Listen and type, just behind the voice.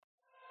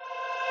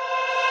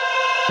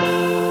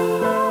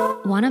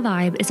Wanna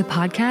Vibe is a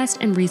podcast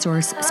and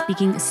resource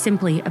speaking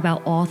simply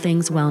about all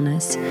things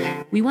wellness.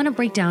 We want to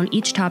break down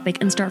each topic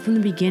and start from the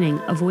beginning,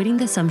 avoiding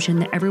the assumption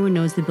that everyone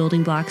knows the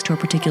building blocks to a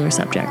particular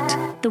subject.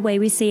 The way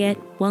we see it,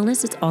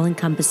 wellness is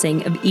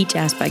all-encompassing of each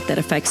aspect that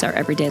affects our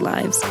everyday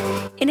lives.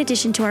 In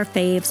addition to our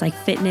faves like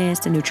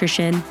fitness and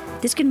nutrition,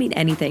 this could mean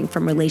anything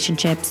from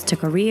relationships to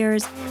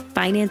careers,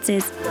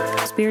 finances,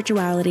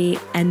 spirituality,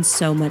 and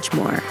so much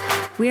more.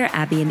 We are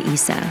Abby and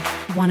Issa.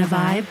 Wanna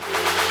Vibe?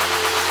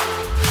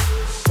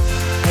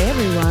 Hey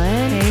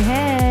everyone.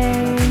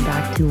 Hey. Welcome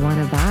back to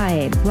Wanna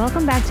Vibe.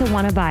 Welcome back to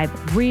Wanna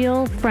Vibe.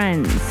 Real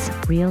friends.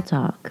 Real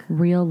talk.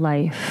 Real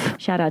life.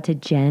 Shout out to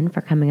Jen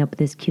for coming up with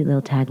this cute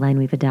little tagline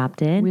we've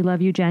adopted. We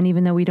love you, Jen,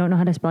 even though we don't know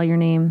how to spell your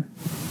name.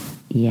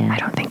 Yeah. I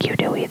don't think you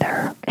do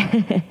either.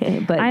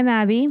 But I'm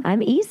Abby.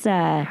 I'm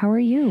Issa. How are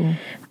you?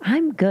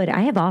 I'm good.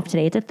 I have off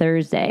today. It's a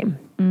Thursday.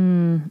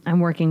 I'm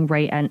working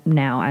right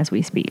now as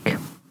we speak.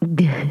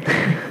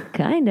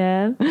 Kind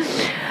of.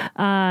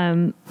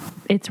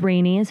 It's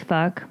rainy as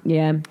fuck.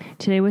 Yeah.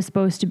 Today was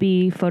supposed to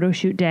be photo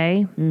shoot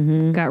day.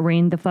 Got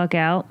rained the fuck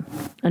out.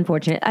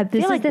 Unfortunate. I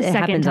This feel like is the it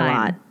second happens time. a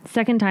lot.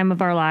 Second time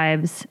of our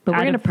lives. But we're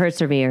out going to of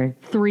persevere.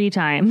 3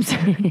 times.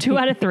 2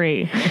 out of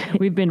 3.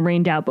 We've been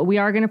rained out, but we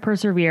are going to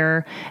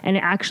persevere. And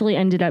it actually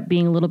ended up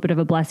being a little bit of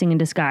a blessing in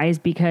disguise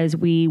because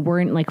we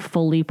weren't like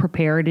fully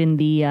prepared in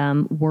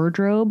the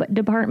wardrobe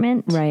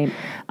department. Right.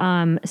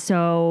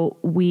 So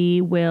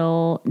we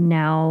will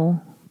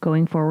now,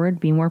 going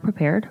forward, be more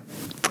prepared.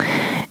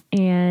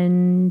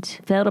 And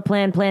Fail to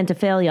plan to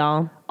fail,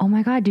 y'all. oh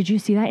my God, did you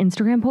see that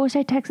Instagram post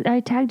I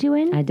tagged you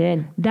in? I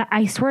did. That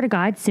I swear to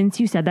God, since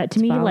you said that to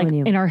me, like following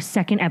you. in our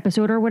second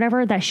episode or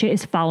whatever, that shit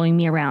is following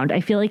me around.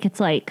 I feel like it's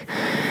like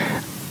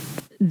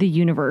the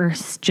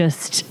universe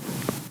just,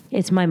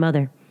 It's my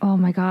mother oh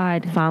my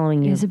God.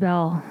 following you.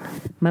 Isabel.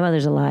 My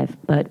mother's alive,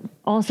 but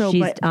Also,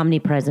 she's but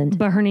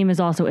omnipresent. her name is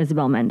also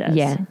Isabel Mendez.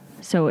 Yeah.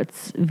 So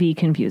it's V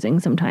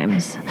confusing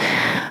sometimes.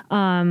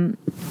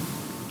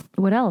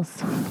 What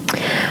else?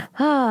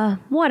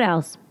 What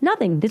else?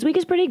 Nothing. This week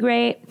is pretty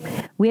great.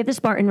 We have the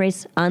Spartan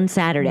race on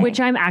Saturday. Which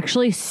I'm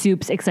actually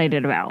soups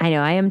excited about. I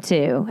know, I am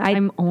too.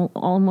 I'm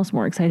almost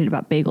more excited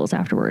about bagels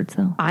afterwards,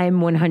 though. I'm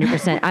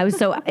 100%. I was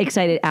so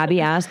excited. Abby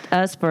asked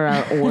us for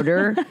our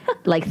order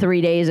like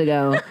 3 days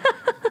ago.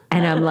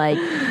 And I'm like,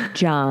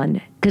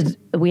 John, because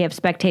we have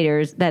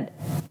spectators that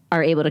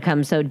are able to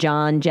come. So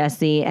John,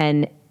 Jesse,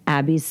 and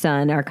Abby's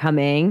son are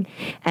coming.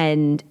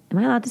 And am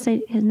I allowed to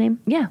say his name?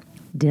 Yeah.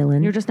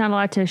 Dylan. You're just not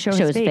allowed to show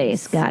his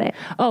face. Got it.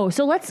 Oh,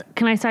 so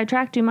can I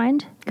sidetrack? Do you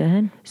mind? Go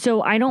ahead.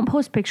 So I don't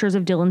post pictures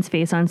of Dylan's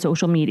face on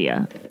social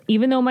media.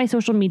 Even though my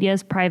social media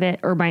is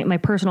private or my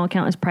personal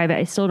account is private,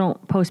 I still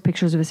don't post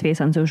pictures of his face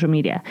on social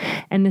media.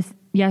 And this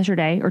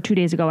yesterday or 2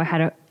 days ago, I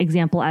had an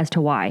example as to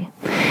why.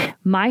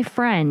 My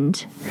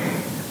friend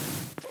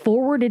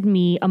forwarded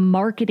me a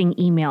marketing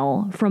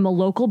email from a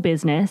local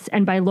business.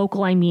 And by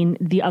local, I mean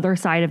the other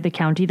side of the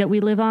county that we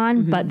live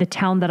on, but the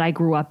town that I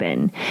grew up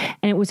in.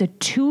 And it was a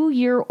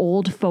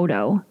 2-year-old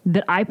photo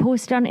that I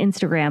posted on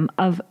Instagram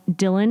of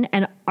Dylan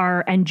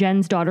and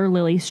Jen's daughter,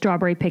 Lily,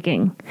 strawberry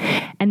picking.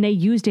 And they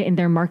used it in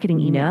their marketing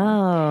email.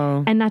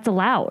 No. And that's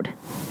allowed.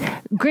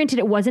 Granted,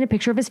 it wasn't a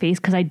picture of his face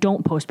because I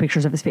don't post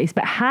pictures of his face.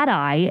 But had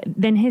I,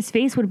 then his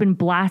face would have been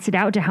blasted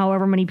out to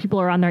however many people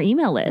are on their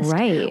email list.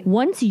 Right.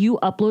 Once you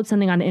upload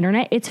something on the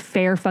internet, it's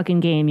fair fucking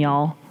game,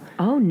 y'all.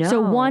 Oh, no.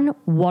 So one,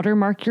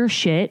 watermark your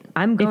shit.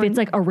 If it's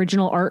like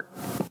original art,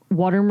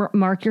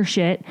 watermark your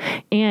shit.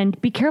 And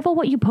be careful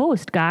what you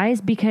post,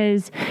 guys,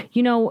 because,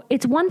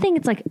 it's one thing.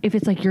 It's like, if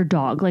it's like your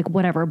dog, like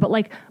whatever. But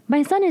like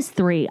my son is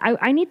 3.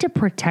 I need to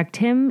protect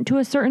him to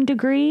a certain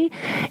degree.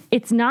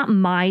 It's not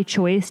my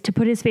choice to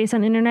put his face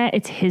on the internet.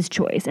 It's his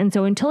choice. And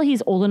so until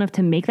he's old enough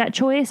to make that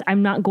choice,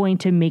 I'm not going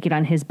to make it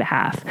on his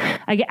behalf.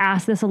 I get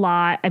asked this a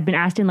lot. I've been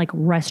asked in like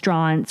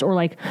restaurants or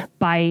like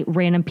by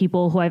random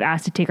people who I've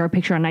asked to take our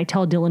picture, and I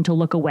tell Dylan to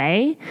look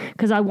away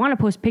because I want to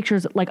post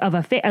pictures like of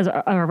of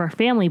our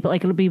family, but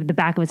like it'll be the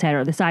back of his head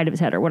or the side of his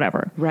head or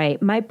whatever.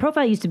 Right. My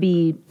profile used to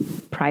be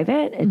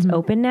private. It's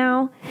open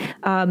now.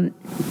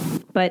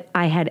 But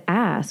I had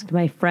asked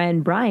my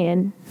friend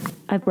Brian,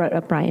 I've brought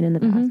up Brian in the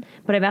past,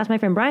 but I've asked my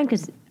friend Brian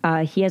because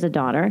he has a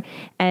daughter,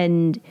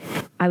 and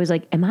I was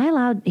like, am I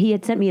allowed? He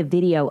had sent me a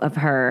video of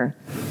her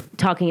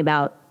talking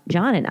about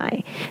John and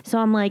I. So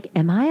I'm like,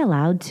 am I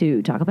allowed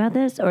to talk about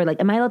this? Or like,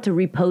 am I allowed to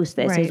repost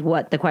this is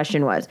what the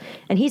question was.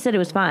 And he said it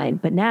was fine.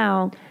 But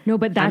now, no,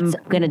 but that's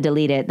I'm going to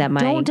delete it.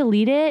 Don't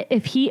delete it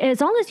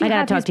as long as you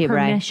have his Brian.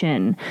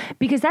 permission.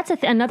 Because that's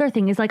another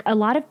thing is like a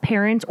lot of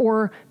parents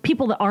or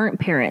people that aren't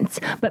parents,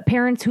 but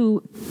parents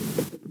who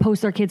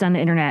post their kids on the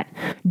internet,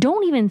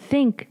 don't even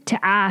think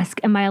to ask,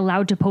 am I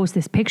allowed to post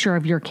this picture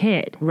of your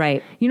kid?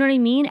 Right. You know what I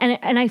mean?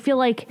 And I feel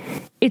like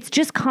it's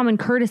just common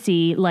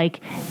courtesy,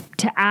 like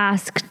to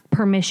ask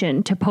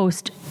permission to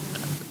post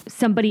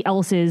somebody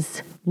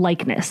else's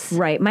likeness.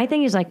 Right. My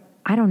thing is like,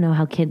 I don't know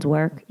how kids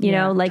work, you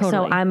Yeah, know, like,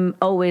 totally. so I'm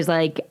always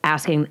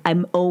asking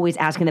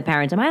the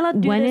parents, am I allowed to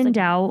do When this? in Like,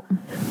 doubt,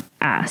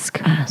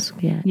 ask. ask.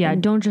 Yeah. Yeah,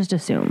 don't just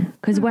assume.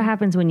 Because what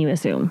happens when you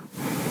assume?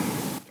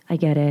 I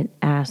get it.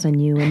 Ass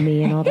and you and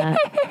me and all that.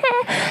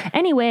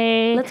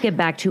 Anyway, Let's get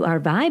back to our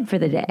vibe for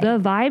the day. the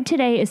vibe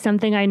today is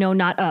something I know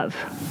not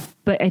of,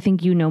 but I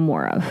think you know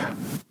more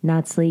of.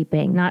 Not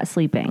sleeping. Not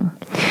sleeping.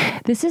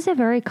 This is a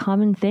very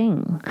common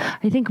thing.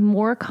 I think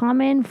more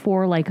common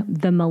for like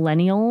the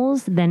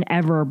millennials than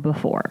ever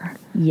before.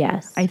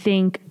 Yes. I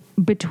think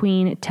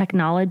between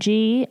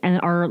technology and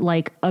our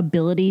like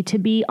ability to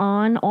be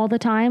on all the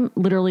time,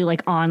 literally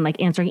like on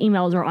like answering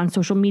emails or on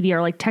social media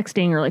or like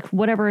texting or like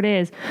whatever it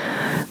is,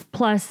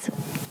 plus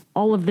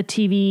all of the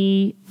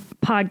TV,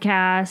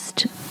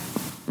 podcast,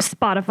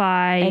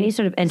 Spotify, Any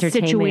sort of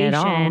entertainment at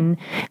all.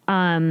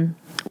 situation.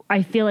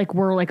 I feel like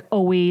we're like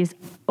always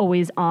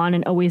on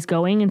and always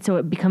going. And so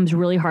it becomes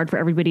really hard for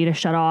everybody to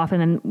shut off and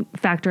then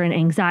factor in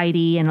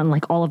anxiety and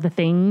like all of the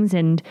things.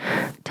 And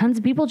tons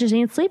of people just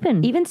ain't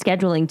sleeping. Even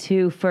scheduling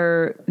too,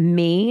 for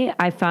me,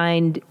 I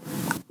find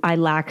I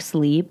lack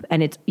sleep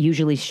and it's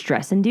usually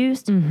stress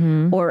induced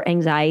or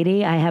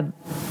anxiety. I have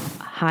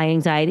high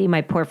anxiety.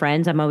 My poor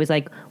friends, I'm always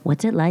like,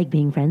 what's it like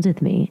being friends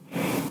with me?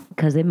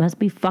 Because it must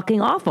be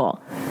fucking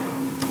awful.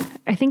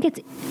 I think it's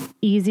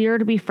easier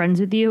to be friends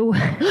with you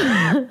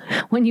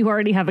when you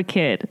already have a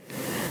kid.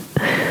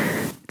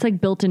 It's like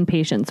built-in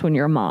patience when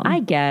you're a mom. I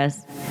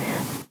guess.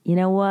 You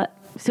know what?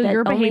 so That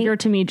your behavior only-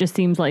 to me just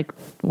seems like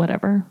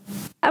whatever.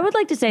 I would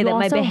like to say that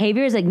my also-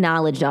 behavior is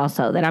acknowledged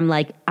also, that I'm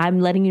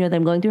letting you know that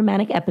I'm going through a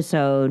manic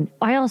episode.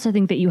 I also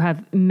think that you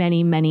have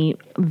many, many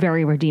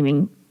very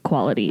redeeming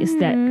qualities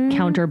that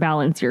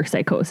counterbalance your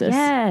psychosis.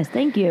 Yes,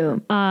 thank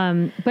you.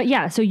 But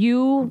yeah, so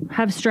you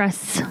have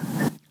stress,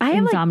 I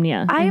have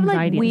insomnia. I have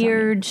anxiety,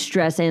 weird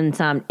stress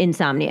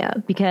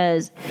insomnia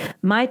because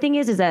my thing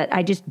is that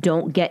I just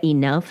don't get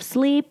enough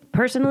sleep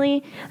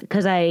personally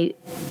because I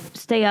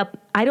stay up.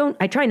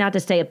 I try not to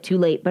stay up too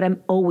late, but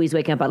I'm always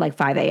waking up at like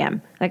 5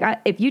 a.m.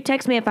 If you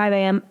text me at 5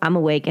 a.m., I'm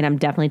awake and I'm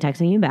definitely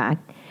texting you back.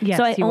 Yes,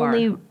 so you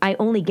are. I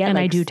only get And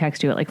like I do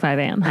text you at like 5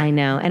 a.m. I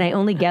know. And I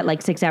only get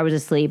like 6 hours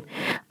of sleep.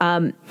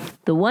 The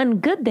one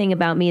good thing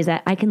about me is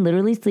that I can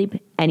literally sleep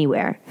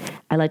anywhere.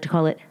 I like to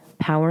call it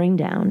powering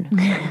down.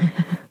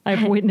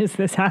 I've witnessed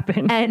this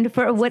happen. And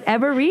for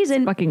whatever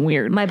reason, Fucking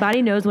weird. my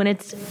body knows when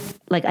it's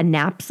like a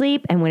nap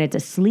sleep and when it's a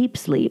sleep.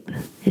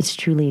 It's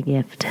truly a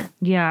gift.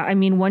 Yeah, I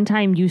mean, one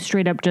time you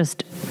straight up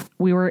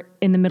we were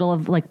in the middle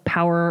of like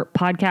power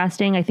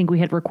podcasting. I think we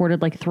had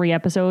recorded like 3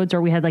 episodes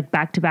or we had like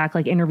back-to-back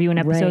like interviewing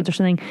episodes Right. or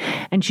something.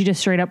 And she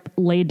just straight up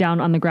laid down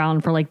on the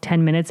ground for like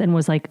 10 minutes and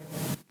was like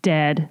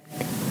dead.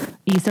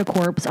 Issa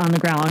corpse on the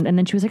ground. And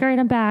then she was like, all right,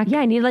 I'm back. Yeah,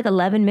 I need like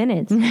 11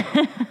 minutes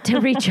to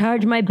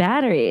recharge my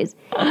batteries.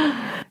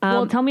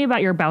 Well, tell me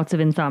about your bouts of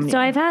insomnia. So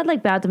I've had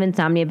like bouts of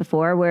insomnia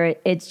before where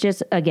it's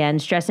just, again,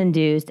 stress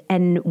induced.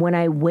 And when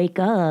I wake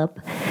up,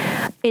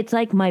 it's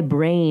like my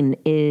brain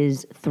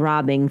is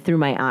throbbing through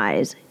my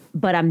eyes,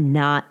 but I'm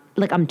not,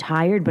 like I'm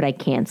tired, but I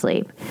can't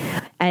sleep.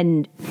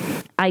 And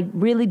I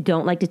really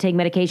don't like to take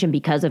medication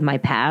because of my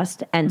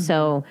past. And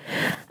so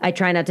I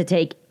try not to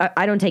take,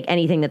 I don't take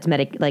anything that's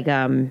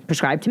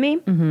prescribed to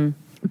me.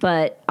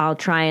 But I'll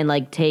try and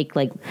like take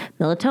like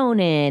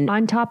melatonin.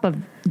 on top of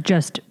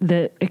just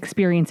the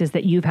experiences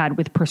that you've had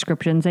with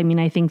prescriptions, I mean,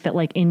 I think that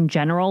like in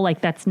general,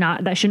 like that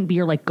shouldn't be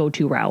your like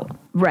go-to route.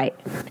 Right.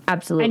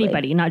 Absolutely.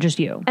 Anybody, not just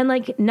you. And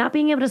like not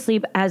being able to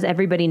sleep, as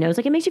everybody knows,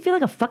 like it makes you feel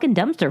like a fucking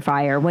dumpster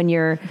fire when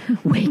you're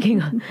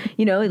waking up,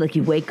 you know, like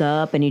you wake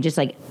up and you just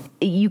like,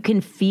 you can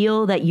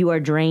feel that you are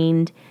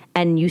drained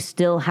and you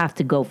still have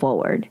to go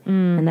forward.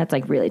 And that's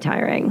like really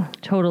tiring.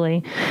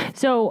 Totally.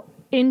 So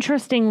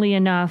interestingly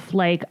enough,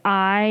 like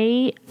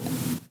I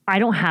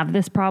don't have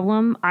this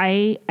problem.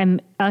 I am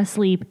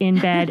asleep in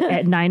bed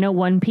at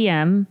 9:01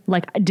 p.m.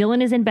 Like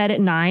Dylan is in bed at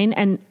 9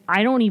 and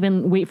I don't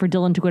even wait for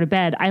Dylan to go to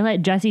bed. I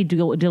let Jesse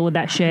deal with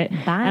that shit.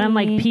 Bye. And I'm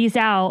like, peace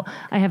out.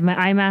 I have my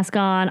eye mask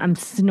on. I'm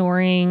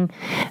snoring.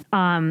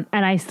 And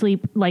I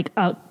sleep like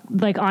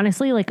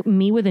honestly, like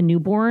me with a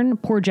newborn,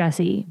 poor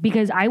Jesse,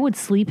 because I would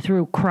sleep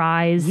through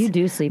cries. You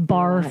do sleep through a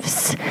lot.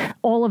 barfs,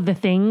 all of the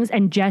things.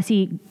 And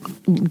Jesse,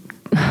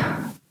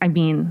 I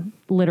mean,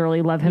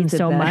 literally love him He's the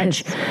so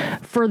best. much.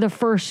 For the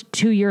first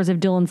 2 years of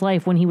Dylan's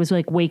life, when he was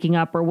like waking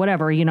up or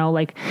whatever, you know,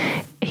 like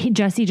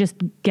Jesse just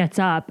gets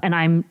up and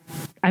I'm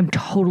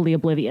totally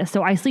oblivious.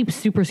 So I sleep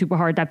super, super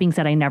hard. That being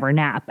said, I never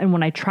nap. And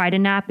when I try to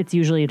nap, it's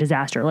usually a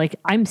disaster. Like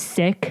I'm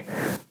sick,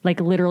 like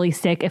literally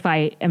sick if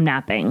I am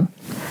napping.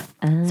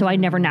 So I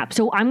never nap.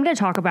 So I'm going to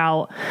talk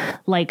about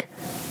like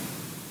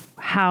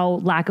how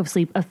lack of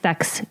sleep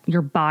affects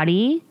your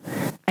body.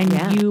 And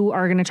Yeah. you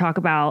are going to talk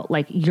about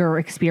like your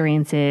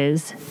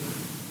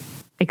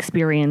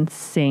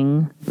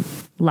experiencing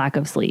lack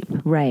of sleep.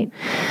 Right.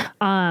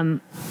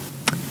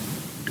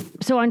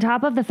 So on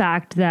top of the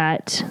fact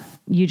that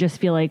you just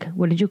feel like,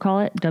 what did you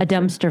call it? A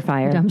dumpster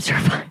fire Dumpster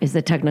fire. is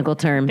the technical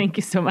term. Thank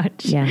you so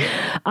much. Yeah.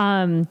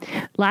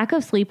 Lack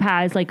of sleep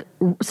has like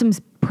some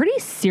pretty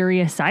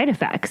serious side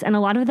effects, and a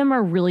lot of them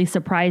are really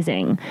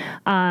surprising.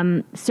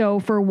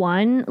 So for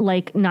one,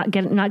 like not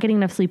getting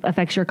enough sleep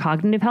affects your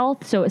cognitive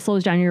health. So it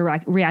slows down your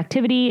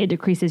reactivity. It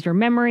decreases your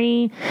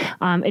memory.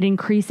 It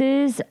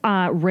increases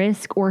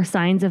risk or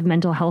signs of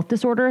mental health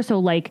disorder. So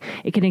like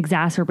it can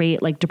exacerbate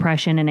like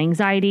depression and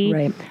anxiety,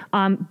 Right.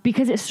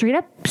 Because it straight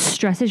up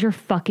stresses your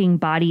fucking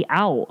body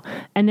out.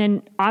 And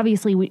then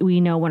obviously we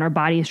know when our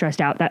body is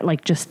stressed out, that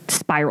like just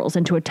spirals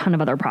into a ton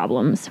of other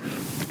problems.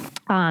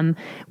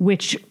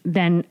 Which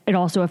then it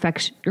also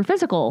affects your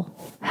physical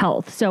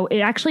health. So it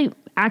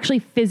actually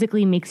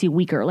physically makes you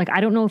weaker. Like, I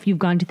don't know if you've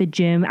gone to the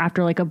gym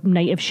after like a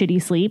night of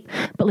shitty sleep,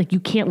 but like you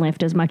can't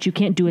lift as much. You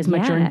can't do as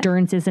much. Your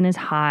endurance isn't as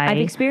high. I've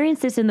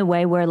experienced this in the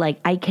way where like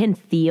I can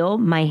feel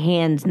my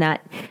hands not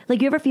like,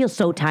 you ever feel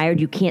so tired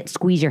you can't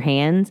squeeze your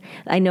hands?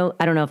 I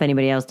don't know if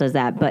anybody else does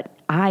that, but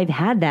I've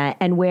had that.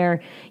 And where,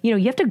 you know,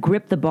 you have to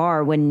grip the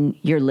bar when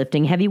you're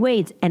lifting heavy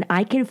weights, and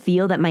I can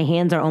feel that my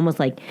hands are almost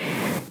like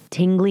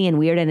tingly and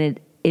weird, and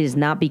it is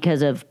not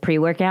because of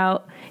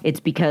pre-workout. It's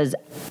because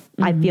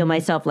I feel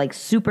myself like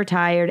super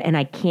tired and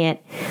I can't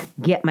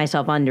get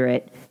myself under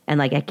it, and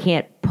like I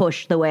can't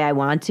push the way I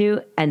want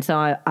to, and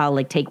so I'll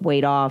like take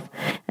weight off,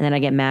 and then I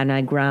get mad and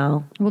I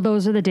growl. Well,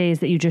 those are the days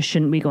that you just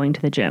shouldn't be going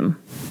to the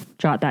gym.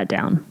 Jot that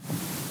down.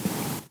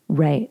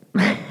 Right.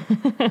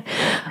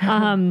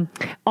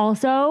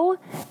 Also,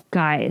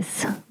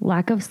 guys,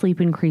 lack of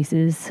sleep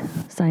increases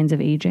signs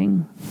of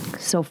aging.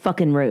 So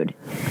fucking rude.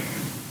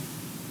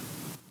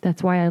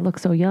 That's why I look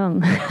so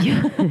young.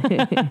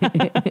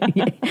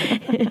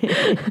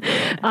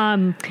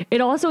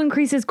 It also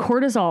increases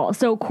cortisol.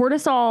 So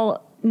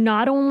cortisol,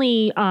 not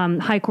only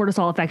high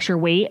cortisol affects your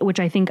weight, which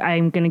I think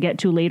I'm going to get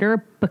to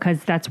later,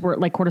 because that's where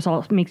like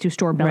cortisol makes you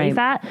store belly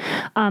fat.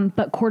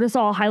 But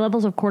cortisol, high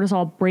levels of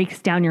cortisol breaks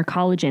down your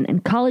collagen,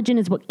 and collagen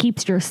is what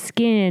keeps your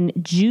skin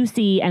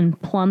juicy and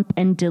plump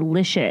and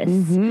delicious.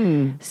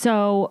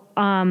 So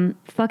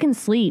fucking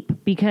sleep,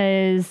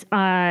 because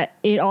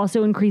it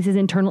also increases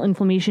internal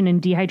inflammation and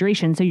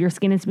dehydration. So your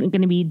skin is going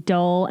to be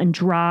dull and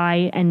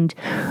dry and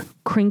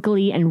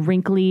crinkly and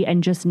wrinkly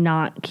and just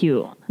not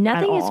cute.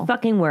 Nothing is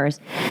fucking worse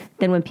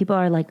than when people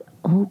are like,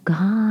 oh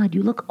God,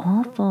 you look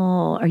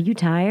awful. Are you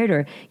tired?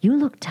 Or you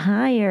look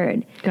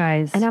tired.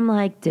 Guys. And I'm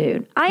like,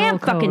 dude, I am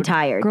fucking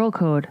tired. Girl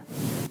code.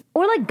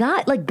 Or like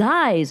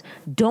guys,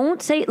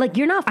 don't say, like,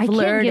 you're not I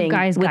flirting can't give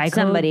guys with guy code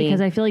somebody.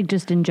 because I feel like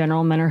just in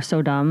general, men are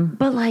so dumb.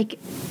 But like,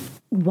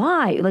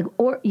 why? Like,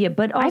 or yeah,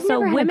 but also I've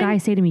never had women. a guy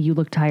say to me, you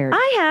look tired.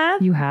 I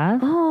have. You have?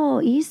 Oh,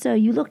 Issa,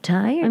 you look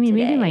tired. I mean,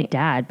 today. maybe my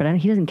dad, but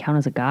he doesn't count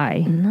as a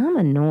guy. I'm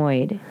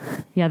annoyed.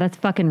 Yeah, that's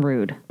fucking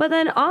rude. But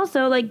then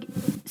also, like,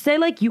 say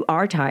like you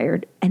are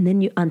tired, and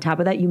then you, on top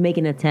of that, you make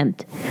an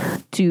attempt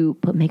to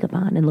put makeup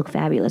on and look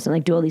fabulous and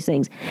like do all these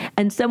things,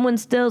 and someone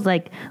still's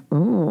like,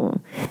 oh,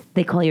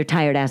 they call your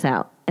tired ass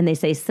out. And they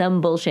say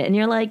some bullshit, and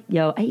you're like,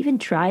 yo, I even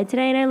tried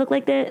today and I look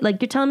like that.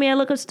 Like, you're telling me I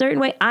look a certain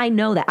way. I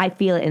know that. I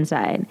feel it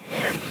inside.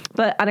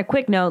 But on a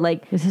quick note,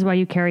 like, This is why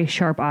you carry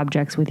sharp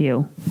objects with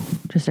you.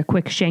 Just a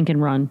quick shank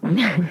and run.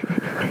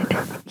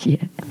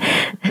 yeah,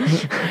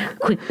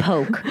 quick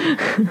poke.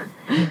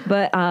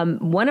 But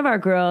one of our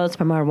girls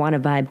from our Wanna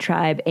Vibe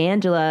tribe,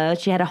 Angela,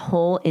 she had a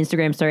whole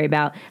Instagram story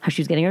about how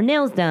she was getting her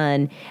nails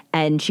done,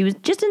 and she was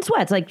just in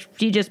sweats. Like,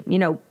 she just, you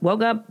know,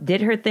 woke up,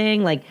 did her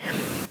thing, like,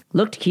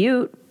 looked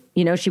cute.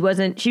 You know, she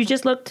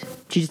just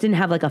didn't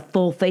have like a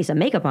full face of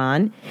makeup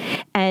on.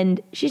 And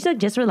she's like,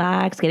 just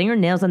relax, getting her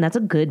nails done. That's a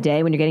good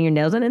day when you're getting your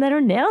nails done. And then her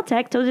nail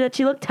tech told you that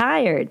she looked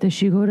tired. Does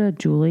she go to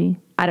Julie?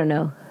 I don't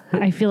know.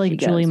 I feel like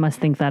Julie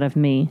must think that of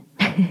me.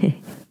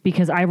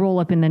 Because I roll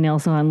up in the nail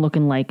salon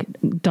looking like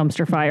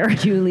dumpster fire.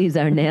 Julie's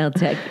our nail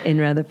tech in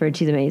Rutherford.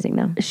 She's amazing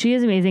though. She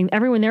is amazing.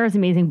 Everyone there is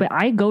amazing. But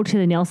I go to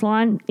the nail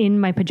salon in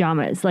my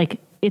pajamas.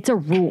 Like, it's a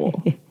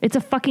rule. It's a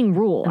fucking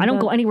rule. I don't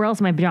go anywhere else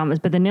in my pajamas,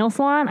 but the nail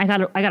salon, I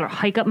gotta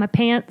hike up my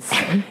pants.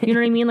 You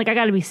know what I mean? Like, I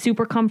gotta be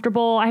super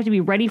comfortable. I have to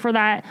be ready for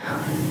that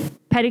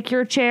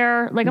pedicure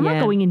chair. Like, I'm not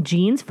going in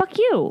jeans. Fuck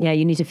you. Yeah,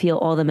 you need to feel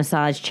all the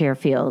massage chair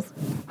feels.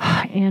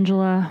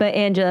 Angela. But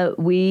Angela,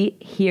 we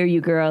hear you,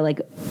 girl.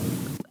 Like,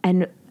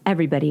 and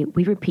everybody,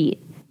 we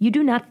repeat. You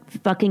do not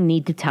fucking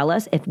need to tell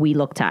us if we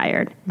look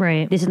tired.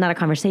 Right. This is not a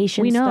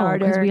conversation we know,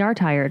 starter. because we are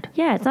tired.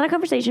 Yeah, it's not a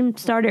conversation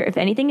starter. If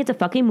anything, it's a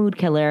fucking mood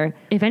killer.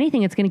 If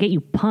anything, it's going to get you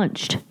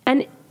punched.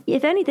 And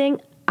if anything,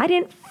 I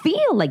didn't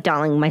feel like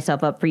dolling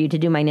myself up for you to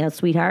do my nails,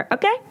 sweetheart.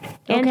 Okay?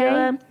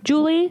 Angela. Okay.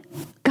 Julie?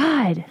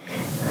 God.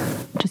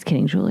 Just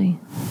kidding, Julie.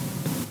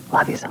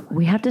 Love you so much.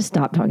 We have to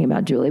stop talking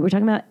about Julie. We're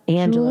talking about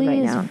Angela Julie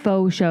right is now.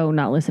 faux show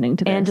not listening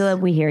to this. Angela,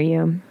 we hear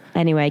you.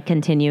 Anyway,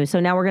 continue.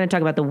 So now we're going to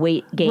talk about the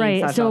weight gain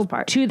right. So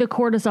part. To the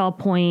cortisol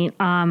point,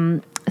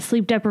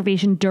 sleep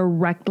deprivation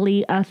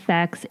directly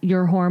affects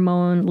your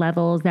hormone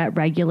levels that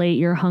regulate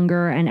your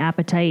hunger and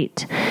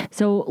appetite.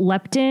 So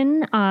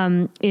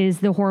leptin is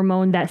the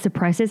hormone that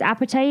suppresses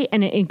appetite,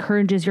 and it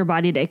encourages your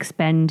body to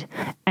expend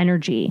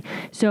energy.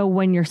 So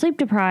when you're sleep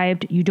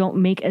deprived, you don't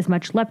make as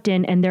much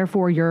leptin, and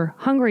therefore you're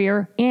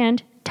hungrier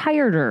and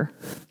tireder.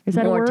 Is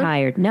that More a word?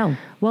 tired? No.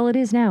 Well, it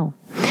is now.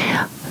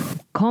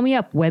 call me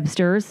up,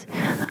 Websters.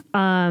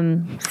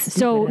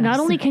 So not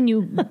only can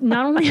you,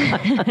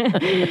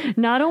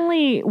 not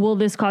only will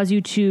this cause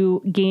you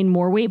to gain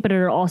more weight, but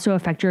it'll also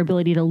affect your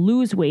ability to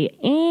lose weight.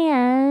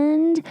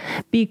 And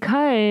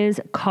because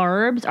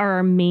carbs are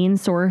our main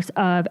source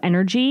of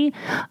energy,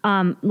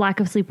 lack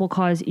of sleep will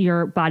cause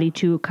your body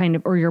to kind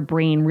of, or your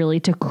brain really,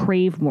 to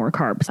crave more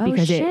carbs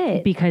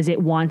because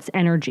it wants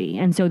energy.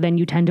 And so then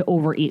you tend to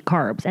overeat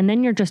carbs, and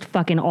then you're just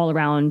fucking all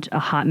around a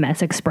hot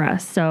mess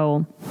express.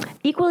 So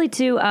equally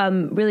too,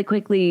 really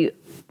quickly,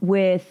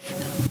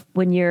 with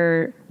when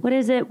you're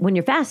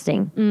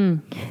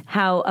fasting,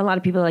 how a lot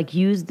of people like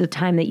use the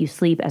time that you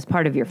sleep as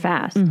part of your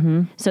fast,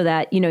 so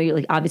that, you're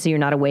like, obviously you're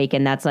not awake,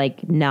 and that's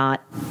like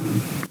not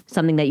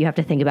something that you have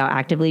to think about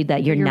actively,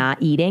 that you're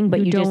not eating,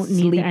 but you don't just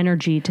need sleep. the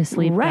energy to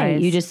sleep. Right.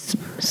 Guys. You just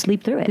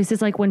sleep through it. This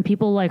is like when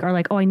people are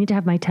like, oh, I need to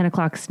have my 10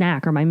 o'clock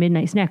snack or my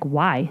midnight snack.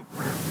 Why?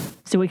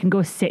 So it can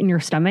go sit in your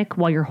stomach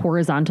while you're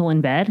horizontal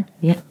in bed?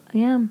 Yeah.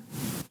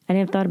 I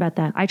didn't have thought about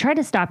that. I try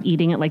to stop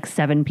eating at like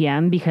 7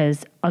 p.m.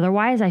 because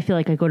otherwise I feel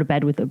like I go to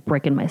bed with a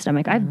brick in my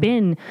stomach. I've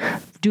been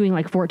doing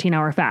like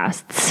 14-hour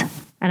fasts,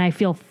 and I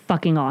feel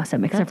fucking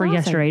awesome, except for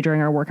yesterday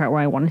during our workout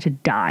where I wanted to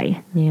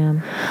die.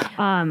 Yeah.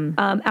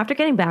 After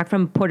getting back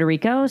from Puerto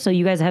Rico, so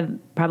you guys have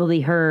probably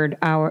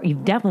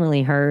you've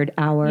definitely heard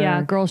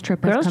our girls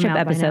trip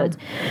episodes.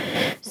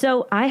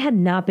 So I had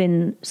not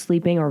been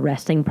sleeping or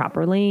resting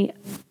properly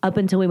up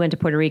until we went to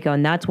Puerto Rico.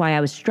 And that's why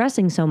I was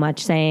stressing so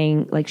much,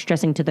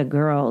 stressing to the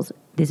girls,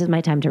 this is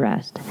my time to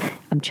rest.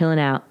 I'm chilling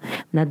out.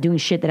 I'm not doing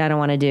shit that I don't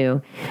want to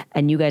do.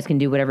 And you guys can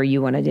do whatever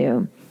you want to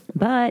do.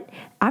 But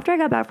after I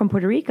got back from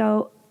Puerto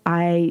Rico,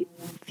 I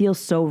feel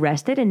so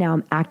rested, and now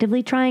I'm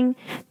actively trying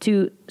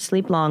to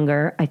sleep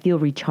longer. I feel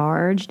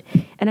recharged,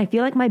 and I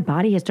feel like my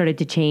body has started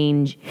to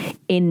change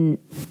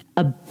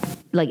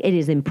it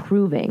is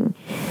improving,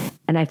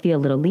 and I feel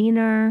a little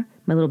leaner.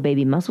 My little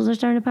baby muscles are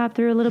starting to pop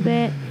through a little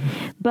bit,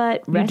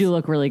 but you do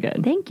look really good.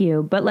 Thank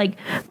you. But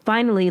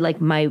finally,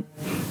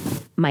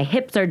 my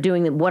hips are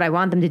doing what I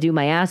want them to do.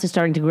 My ass is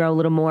starting to grow a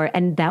little more.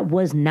 And that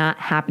was not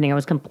happening. I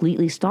was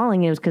completely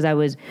stalling. It was because I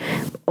was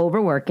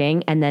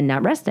overworking and then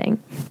not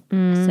resting.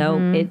 So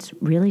it's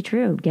really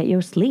true. Get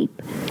your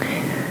sleep.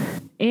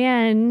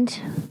 And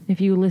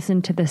if you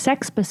listen to the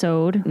sex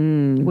episode,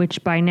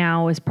 which by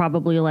now is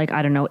probably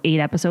 8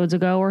 episodes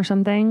ago or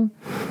something,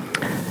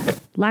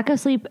 lack of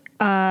sleep,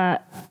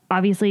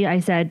 obviously I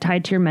said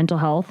tied to your mental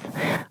health,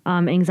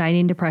 anxiety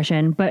and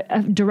depression,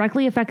 but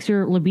directly affects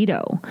your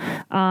libido.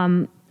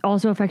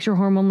 Also affects your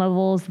hormone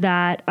levels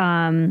that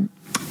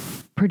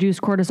produce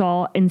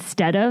cortisol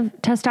instead of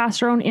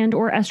testosterone and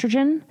or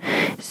estrogen.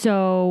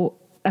 So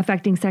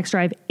affecting sex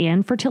drive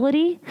and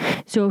fertility.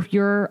 So if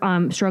you're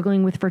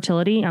struggling with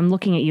fertility, I'm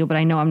looking at you, but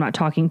I know I'm not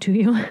talking to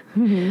you.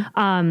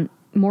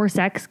 More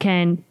sex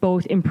can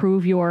both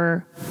improve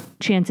your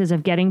chances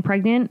of getting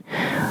pregnant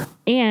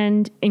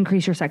and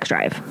increase your sex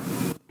drive.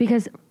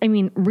 Because,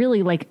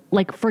 really,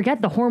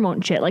 forget the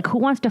hormone shit. Who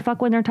wants to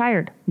fuck when they're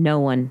tired? No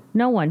one.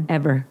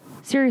 Ever.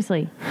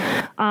 Seriously.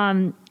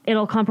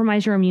 It'll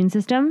compromise your immune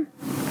system.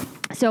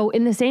 So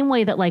in the same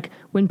way that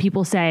when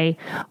people say,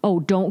 oh,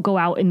 don't go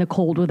out in the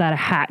cold without a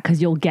hat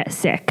because you'll get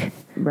sick.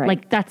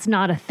 Right. That's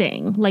not a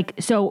thing.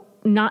 So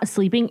not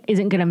sleeping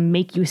isn't going to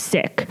make you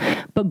sick,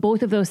 but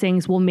both of those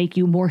things will make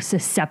you more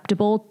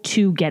susceptible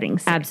to getting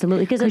sick.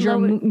 Absolutely. Because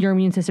your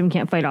immune system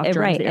can't fight off germs.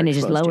 Right. And it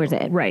just lowers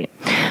it. Right.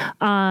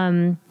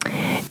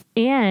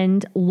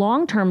 And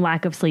long-term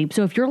lack of sleep.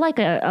 So if you're like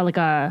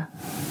a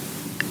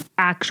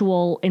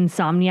actual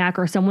insomniac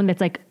or someone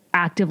that's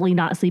actively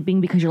not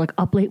sleeping because you're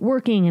up late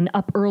working and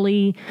up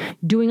early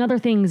doing other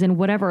things and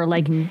whatever,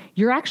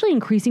 you're actually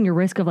increasing your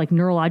risk of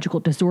neurological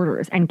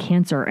disorders and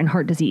cancer and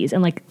heart disease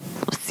and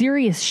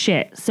serious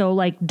shit. So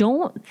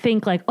don't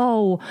think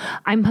oh,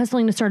 I'm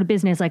hustling to start a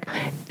business.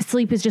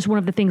 Sleep is just one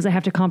of the things I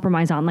have to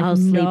compromise on. I'll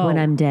sleep when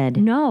I'm dead.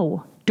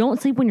 No,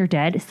 don't sleep when you're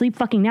dead. Sleep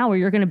fucking now or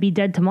you're going to be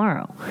dead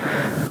tomorrow.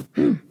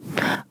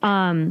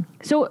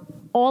 So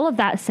all of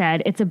that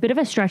said, it's a bit of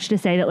a stretch to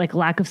say that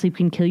lack of sleep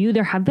can kill you.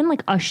 There have been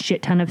a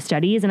shit ton of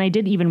studies, and I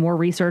did even more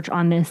research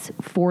on this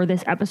for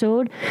this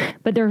episode,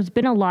 but there's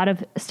been a lot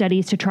of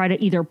studies to try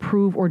to either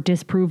prove or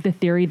disprove the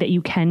theory that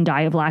you can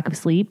die of lack of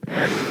sleep.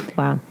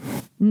 Wow.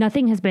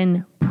 Nothing has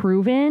been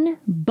proven,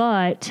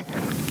 but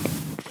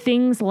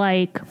things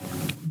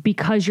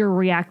because your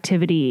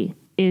reactivity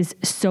is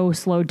so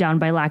slowed down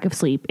by lack of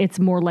sleep, it's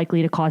more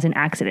likely to cause an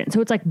accident.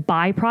 So it's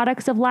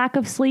byproducts of lack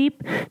of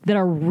sleep that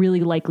are really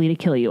likely to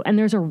kill you. And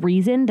there's a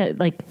reason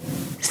that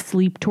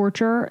sleep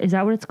torture, is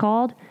that what it's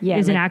called? Yeah,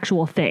 is an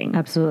actual thing.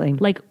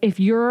 Absolutely. If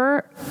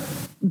you're,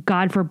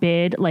 God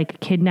forbid,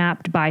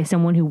 kidnapped by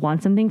someone who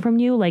wants something from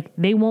you,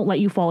 they won't let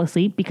you fall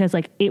asleep because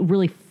it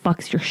really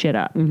fucks your shit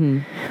up.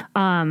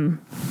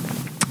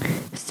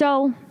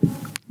 So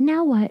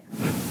now what?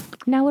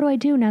 Now what do I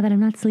do now that I'm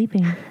not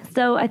sleeping?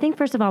 So I think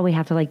first of all, we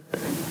have to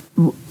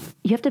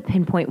you have to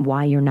pinpoint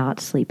why you're not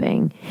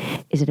sleeping.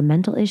 Is it a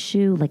mental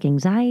issue like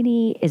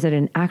anxiety? Is it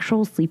an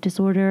actual sleep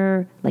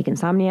disorder like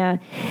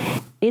insomnia?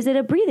 Is it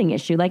a breathing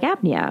issue like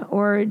apnea?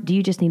 Or do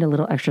you just need a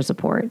little extra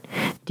support?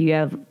 Do you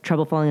have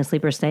trouble falling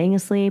asleep or staying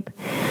asleep?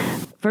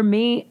 For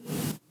me,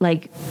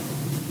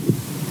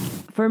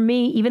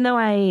 even though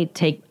I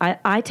take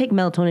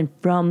melatonin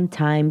from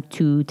time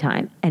to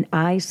time and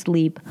I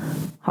sleep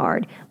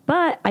hard,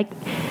 but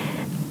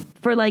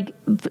for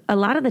a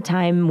lot of the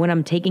time when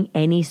I'm taking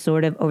any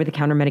sort of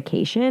over-the-counter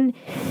medication,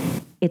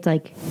 it's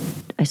like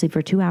I sleep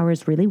for 2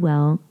 hours really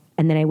well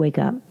and then I wake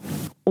up,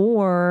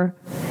 or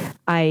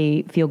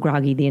I feel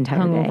groggy the entire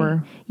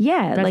Hungover. day.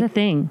 Yeah, That's a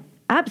thing.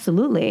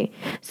 Absolutely.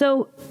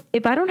 So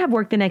if I don't have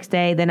work the next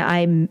day, then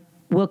I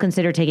will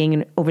consider taking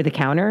an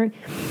over-the-counter,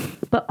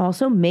 but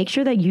also make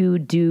sure that you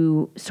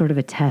do sort of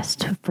a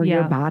test for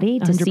your body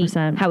to 100%. see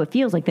how it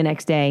feels like the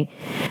next day.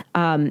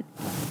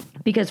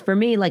 Because for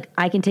me,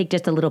 I can take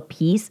just a little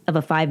piece of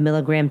a 5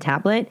 milligram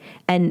tablet,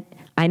 and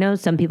I know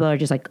some people are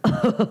just like,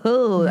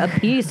 oh, a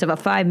piece of a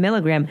 5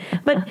 milligram.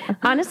 But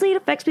honestly, it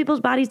affects people's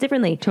bodies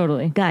differently.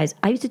 Totally. Guys,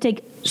 I used to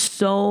take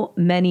so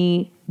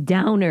many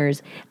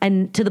downers,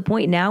 and to the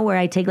point now where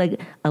I take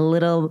a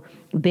little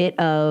bit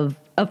of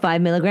a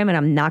 5 milligram and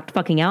I'm knocked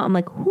fucking out. I'm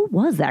like, who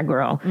was that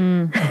girl?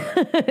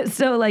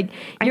 So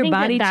your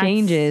body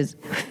changes.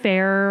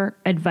 Fair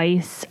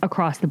advice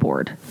across the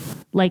board.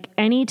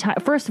 Any time,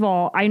 first of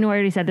all, I know I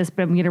already said this,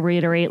 but I'm going to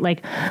reiterate,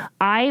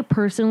 I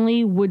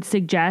personally would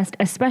suggest,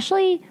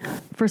 especially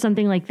for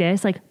something like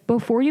this,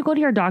 before you go to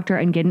your doctor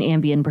and get an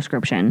Ambien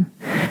prescription,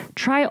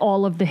 try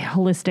all of the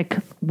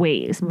holistic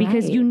ways,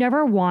 because you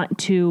never want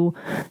to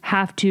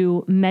have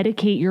to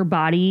medicate your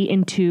body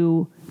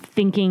into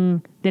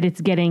thinking that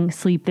it's getting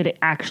sleep that it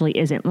actually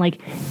isn't.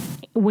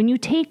 When you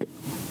take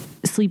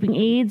sleeping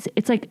aids,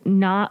 it's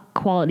not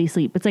quality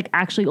sleep. It's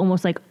actually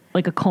almost like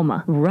a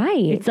coma.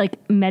 Right. It's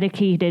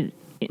medication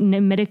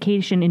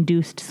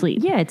induced sleep.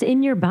 Yeah, it's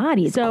in your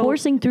body. It's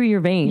coursing through your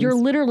veins. You're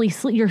literally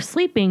you're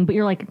sleeping, but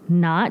you're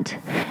not.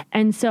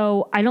 And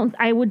so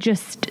I would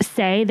just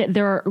say that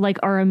there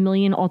are a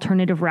million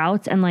alternative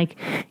routes, and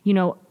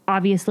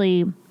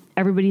obviously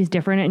everybody's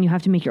different and you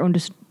have to make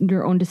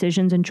your own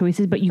decisions and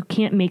choices, but you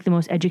can't make the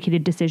most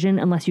educated decision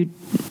unless you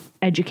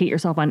educate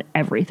yourself on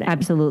everything.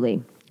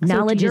 Absolutely.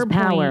 Knowledge is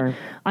power.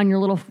 On your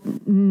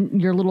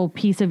little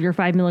piece of your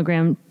 5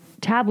 milligram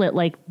tablet,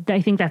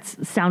 I think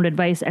that's sound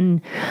advice.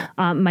 And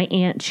my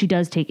aunt, she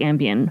does take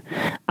Ambien,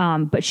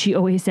 but she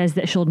always says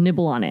that she'll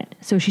nibble on it.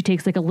 So she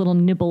takes a little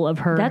nibble of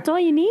her. That's all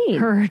you need.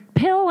 Her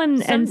pill,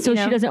 and so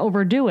she doesn't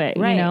overdo it.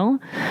 Right.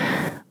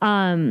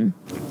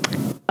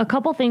 A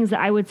couple things that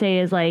I would say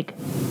is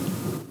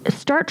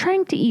start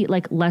trying to eat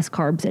less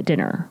carbs at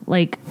dinner.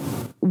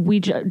 We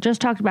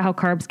just talked about how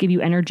carbs give you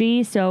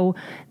energy. So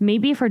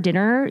maybe for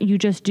dinner, you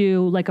just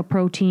do a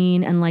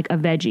protein and a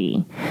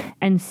veggie,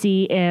 and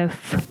see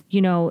if,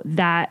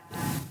 that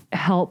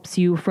helps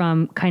you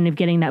from kind of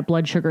getting that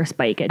blood sugar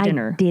spike at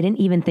dinner. I didn't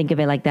even think of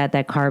it like that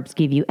carbs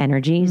give you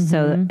energy. Mm-hmm.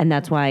 So, and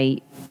that's why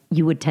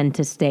you would tend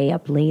to stay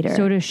up later.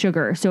 So does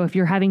sugar. So if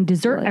you're having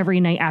dessert every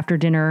night after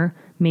dinner,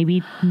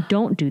 maybe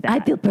don't do that. I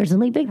feel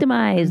personally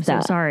victimized.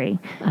 I'm so sorry.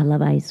 I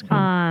love ice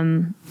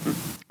cream.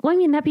 Well,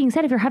 that being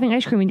said, if you're having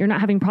ice cream and you're not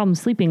having problems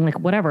sleeping,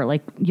 whatever,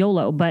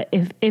 YOLO. But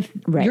if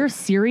you're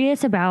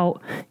serious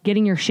about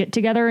getting your shit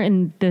together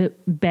in the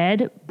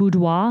bed,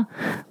 boudoir,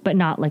 but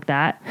not like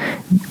that,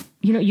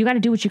 you got to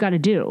do what you got to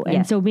do.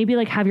 And so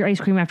maybe have your ice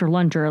cream after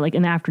lunch or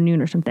in the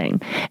afternoon or something.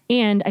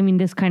 And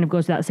this kind of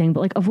goes without saying,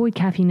 but avoid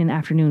caffeine in the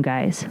afternoon,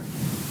 guys.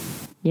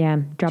 Yeah.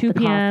 Drop 2 the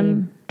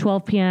p.m., coffee.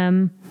 12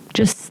 p.m.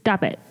 Just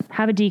stop it.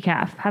 Have a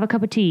decaf. Have a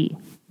cup of tea.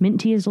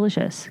 Mint tea is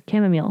delicious.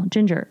 Chamomile,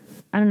 ginger.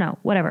 I don't know,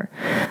 whatever.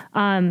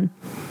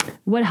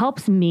 What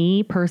helps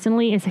me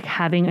personally is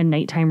having a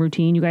nighttime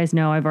routine. You guys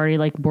know I've already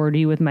bored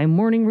you with my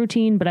morning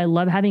routine, but I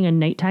love having a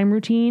nighttime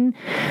routine.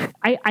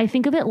 I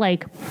think of it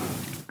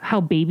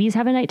how babies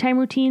have a nighttime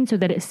routine so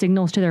that it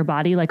signals to their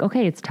body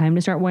okay, it's time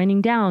to start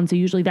winding down. So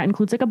usually that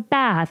includes a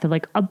bath or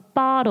a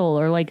bottle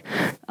or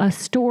a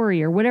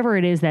story or whatever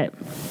it is that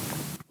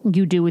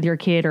you do with your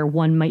kid or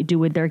one might do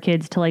with their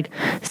kids to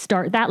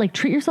start that.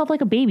 Treat yourself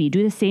like a baby.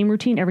 Do the same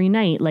routine every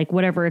night.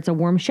 Whatever, it's a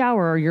warm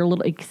shower or your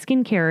little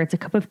skincare, it's a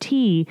cup of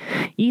tea.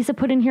 Isa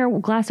put in here a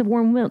glass of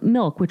warm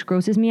milk, which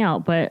grosses me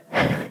out, but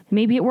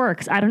maybe it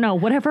works. I don't know.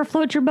 Whatever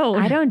floats your boat.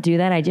 I don't do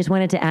that. I just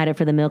wanted to add it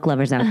for the milk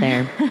lovers out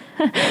there.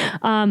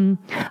 I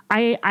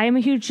am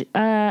a huge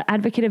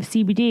advocate of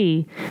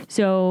CBD.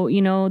 So,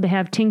 they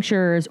have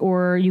tinctures,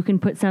 or you can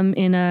put some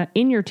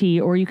in your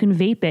tea, or you can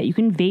vape it. You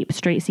can vape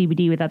straight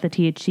CBD without the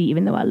THC,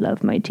 even though I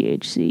love my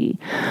THC.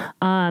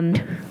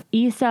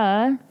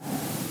 Isa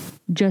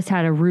just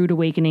had a rude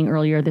awakening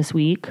earlier this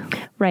week.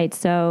 Right.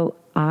 So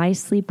I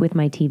sleep with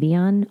my TV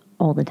on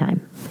all the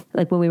time.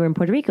 When we were in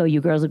Puerto Rico,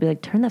 you girls would be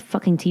turn the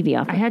fucking TV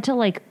off. I had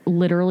to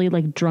literally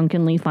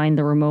drunkenly find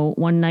the remote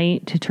one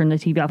night to turn the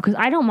TV off, because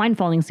I don't mind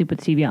falling asleep with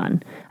the TV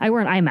on. I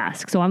wear an eye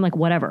mask, so I'm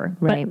whatever.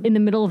 Right. But in the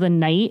middle of the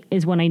night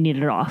is when I need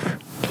it off.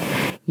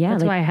 Yeah,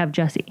 That's like- why I have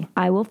Jesse.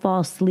 I will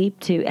fall asleep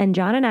to, and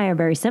John and I are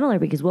very similar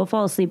because we'll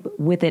fall asleep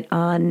with it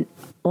on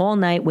all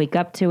night, wake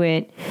up to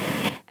it.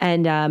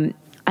 And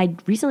I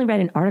recently read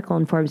an article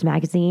in Forbes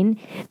magazine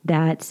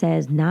that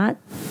says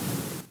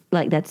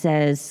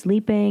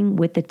sleeping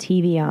with the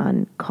TV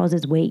on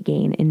causes weight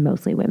gain in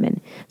mostly women.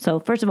 So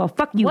first of all,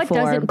 fuck you, What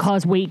Forbes. doesn't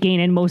cause weight gain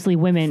in mostly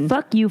women?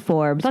 Fuck you,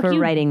 Forbes, Fuck for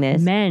you, writing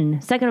this.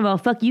 men. Second of all,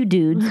 fuck you,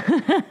 dudes,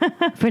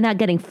 for not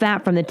getting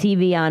fat from the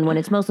TV on when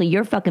it's mostly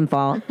your fucking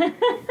fault.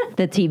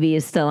 The TV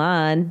is still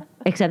on,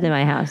 except in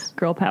my house.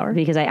 Girl power.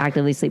 Because I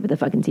actively sleep with the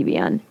fucking TV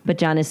on. But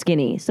John is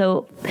skinny.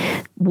 So,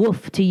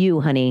 woof to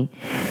you, honey.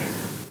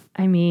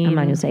 I mean, I'm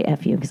not going to say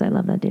F you because I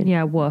love that dude.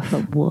 yeah, woof.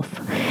 But woof.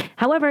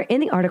 However, in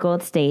the article,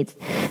 it states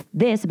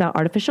this about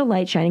artificial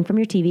light shining from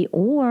your TV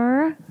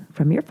or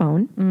from your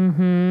phone.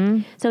 Mm-hmm.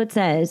 So it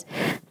says,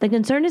 the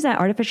concern is that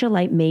artificial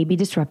light may be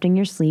disrupting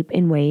your sleep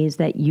in ways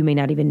that you may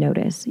not even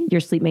notice. Your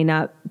sleep may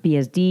not be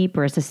as deep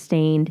or as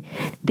sustained.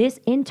 This,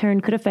 in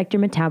turn, could affect your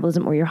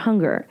metabolism or your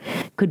hunger.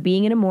 Could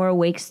being in a more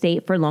awake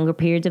state for longer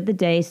periods of the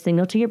day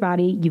signal to your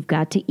body you've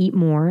got to eat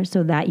more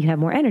so that you have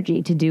more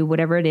energy to do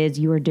whatever it is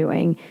you are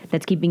doing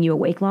that's keeping you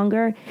awake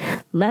longer?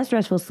 Less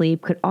restful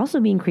sleep could also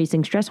be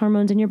increasing stress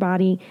hormones in your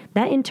body.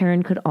 That, in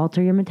turn, could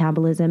alter your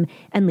metabolism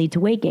and lead to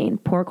weight gain.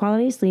 Poor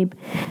quality sleep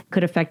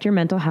could affect your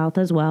mental health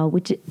as well,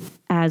 which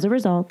as a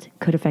result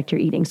could affect your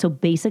eating. So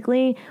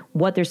basically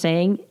what they're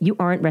saying, you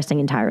aren't resting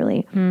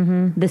entirely.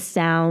 Mm-hmm. The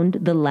sound,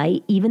 the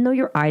light, even though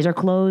your eyes are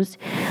closed,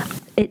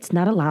 it's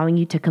not allowing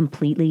you to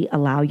completely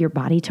allow your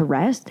body to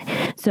rest.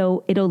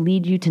 So it'll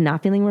lead you to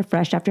not feeling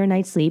refreshed after a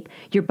night's sleep.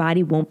 Your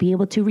body won't be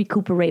able to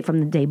recuperate from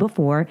the day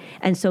before.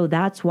 And so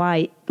that's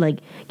why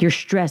your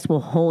stress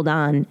will hold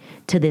on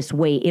to this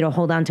weight. It'll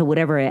hold on to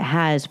whatever it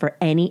has for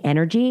any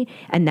energy.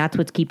 And that's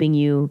what's keeping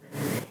you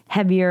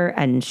heavier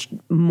and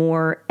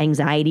more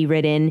anxiety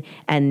ridden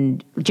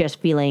and just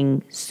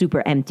feeling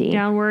super empty.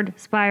 Downward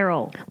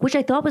spiral. Which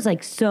I thought was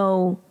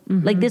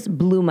this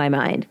blew my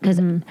mind because,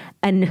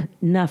 and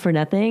not for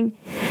nothing,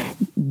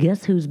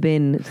 guess who's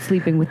been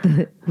sleeping with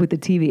the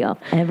TV off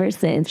ever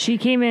since? She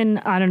came in,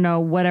 I don't know,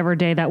 whatever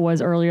day that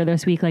was earlier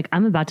this week. Like,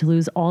 I'm about to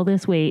lose all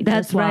this weight.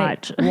 That's Just right.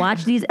 watch.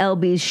 Watch these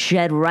LBs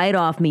shed right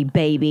off me,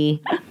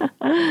 baby.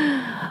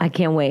 I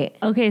can't wait.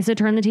 Okay, so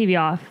turn the TV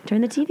off.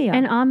 Turn the TV off.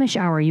 An Amish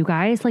hour, you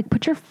guys. Like,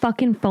 put your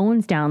fucking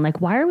phones down.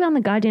 Like, why are we on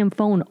the goddamn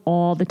phone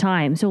all the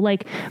time? So,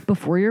 like,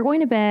 before you're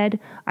going to bed,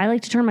 I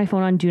like to turn my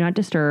phone on Do Not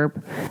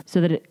Disturb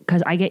so that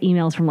because I get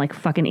emails from like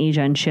fucking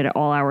Asia and shit at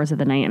all hours of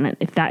the night. And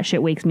if that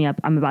shit wakes me up,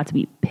 I'm about to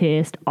be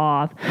pissed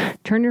off.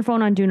 Turn your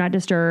phone on Do Not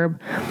Disturb.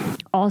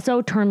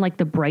 Also, turn like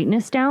the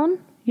brightness down.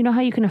 You know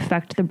how you can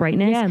affect the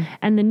brightness? Yeah.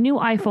 And the new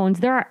iPhones,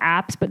 there are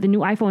apps, but the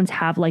new iPhones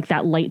have like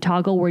that light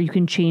toggle where you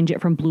can change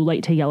it from blue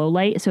light to yellow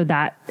light. So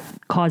that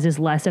causes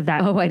less of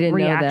that I didn't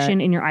know that.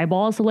 reaction in your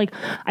eyeballs. So like,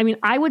 I mean,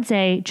 I would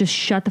say just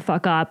shut the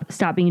fuck up,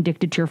 stop being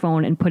addicted to your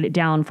phone and put it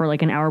down for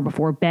like an hour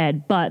before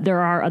bed. But there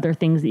are other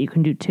things that you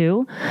can do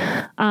too.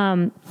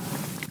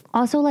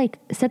 Also like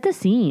set the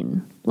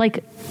scene.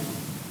 Like,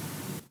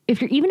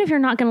 even if you're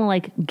not gonna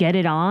like get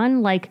it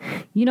on, like,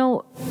 you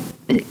know,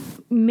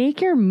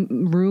 make your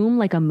room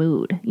like a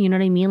mood. You know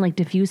what I mean? Like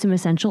diffuse some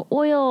essential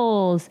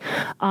oils.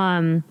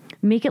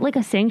 Make it like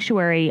a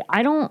sanctuary.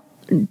 I don't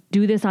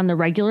do this on the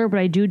regular, but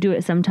I do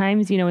it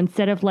sometimes. You know,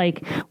 instead of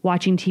like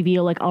watching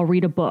TV, like I'll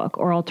read a book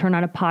or I'll turn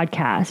on a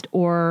podcast,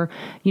 or,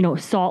 you know,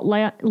 salt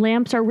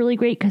lamps are really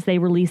great because they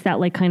release that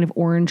like kind of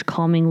orange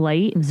calming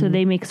light. Mm-hmm. So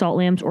they make salt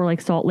lamps or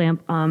like salt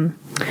lamp.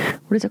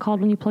 What is it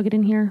called when you plug it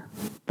in here?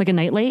 Like a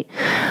night light.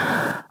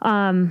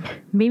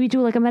 Maybe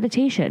do like a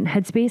meditation.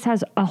 Headspace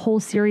has a whole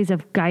series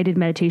of guided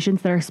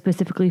meditations that are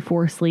specifically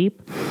for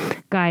sleep.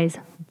 Guys,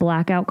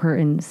 blackout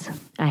curtains.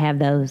 I have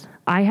those.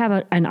 I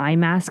have an eye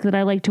mask that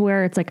I like to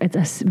wear. It's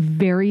a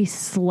very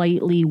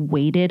slightly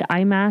weighted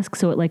eye mask.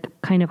 So it like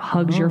kind of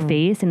hugs your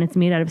face, and it's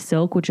made out of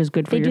silk, which is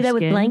good for your skin. They do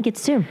that with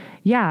blankets too.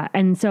 Yeah.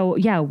 And so,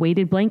 yeah,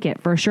 weighted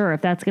blanket for sure.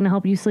 If that's going to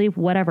help you sleep,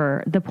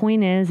 whatever. The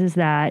point is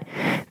that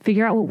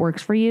figure out what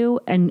works for you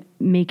and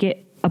make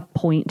it a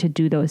point to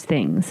do those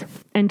things.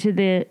 And to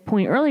the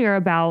point earlier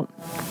about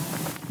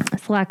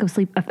lack of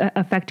sleep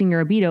affecting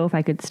your libido, if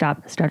I could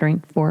stop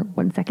stuttering for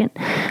 1 second,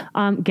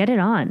 get it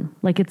on.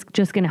 Like, it's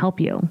just going to help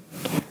you.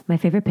 My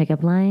favorite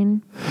pickup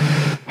line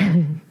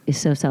is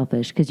so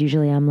selfish because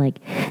usually I'm like,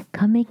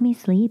 come make me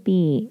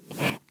sleepy.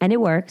 And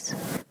it works,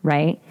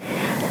 right?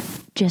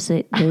 Just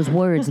those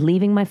words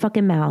leaving my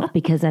fucking mouth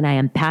because then I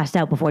am passed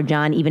out before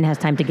John even has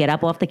time to get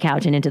up off the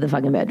couch and into the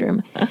fucking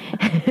bedroom.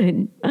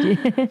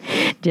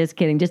 Just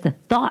kidding. Just the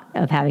thought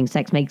of having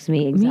sex makes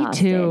me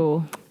exhausted. Me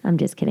too. I'm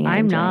just kidding.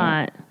 I'm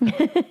not.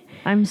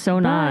 I'm so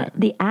not.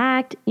 The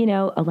act, you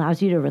know,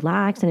 allows you to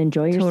relax and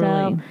enjoy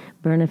yourself,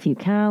 burn a few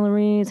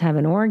calories, have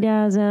an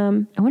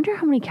orgasm. I wonder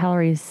how many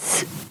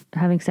calories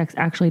having sex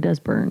actually does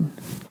burn.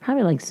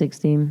 Probably like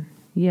 16.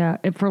 Yeah.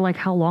 For like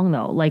how long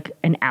though? Like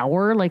an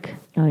hour? Like,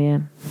 oh yeah.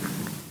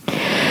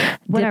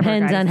 Whatever,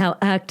 Depends guys. on how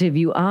active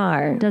you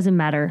are. Doesn't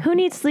matter. Who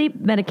needs sleep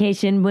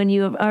medication when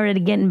you're already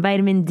getting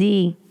vitamin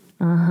D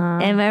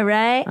Am I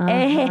right?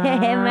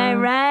 Am I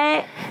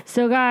right?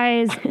 So,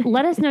 guys,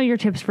 let us know your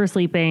tips for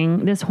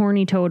sleeping. This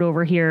horny toad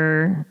over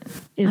here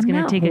is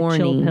going to take a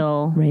chill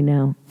pill right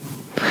now.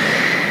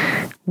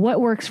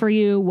 What works for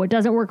you? What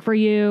doesn't work for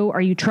you?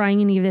 Are you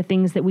trying any of the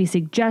things that we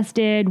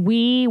suggested?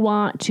 We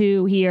want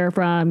to hear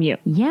from you.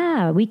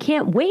 Yeah, we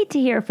can't wait to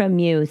hear from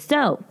you.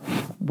 So,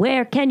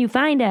 where can you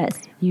find us?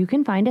 You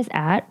can find us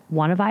at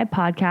Wanna Vibe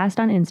Podcast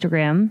on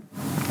Instagram,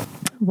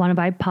 Wanna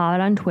Vibe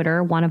Pod on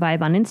Twitter, Wanna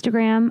Vibe on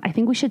Instagram. I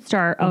think we should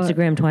start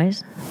Instagram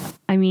twice.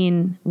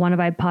 Wanna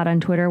Vibe Pod on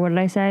Twitter. What did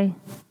I say?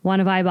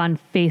 Wanna Vibe on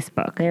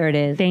Facebook. There it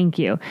is. Thank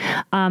you.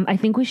 I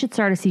think we should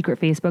start a secret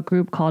Facebook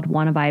group called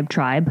Wanna Vibe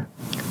Tribe.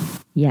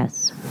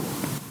 Yes.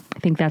 I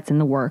think that's in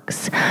the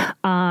works.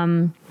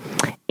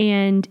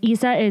 And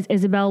Isa is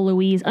Isabel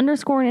Louise _ on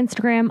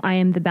Instagram. I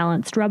am the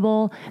Balanced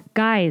Rebel.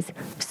 Guys,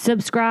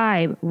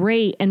 subscribe,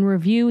 rate, and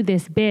review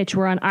this bitch.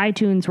 We're on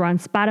iTunes. We're on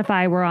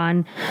Spotify. We're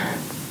on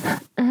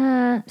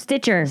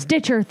Stitcher.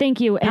 Thank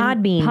you.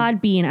 And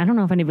Podbean. I don't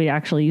know if anybody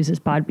actually uses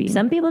Podbean.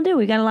 Some people do.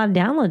 We got a lot of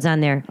downloads on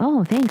there.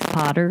 Oh, thanks,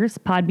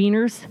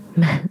 Podbeaners.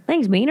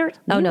 Thanks, Beaners.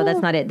 Oh, no,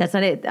 that's not it.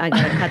 I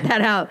got to cut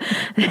that out.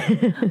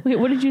 Wait,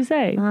 what did you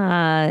say?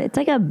 It's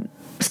like a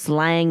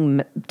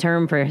slang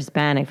term for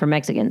Hispanic, for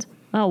Mexicans.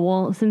 Oh,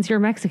 well, since you're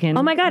Mexican.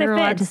 Oh, my God, you're it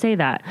allowed fits. to say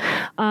that.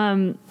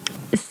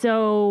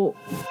 So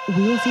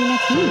we will see you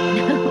next week.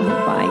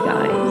 Bye,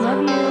 guys.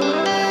 Love you.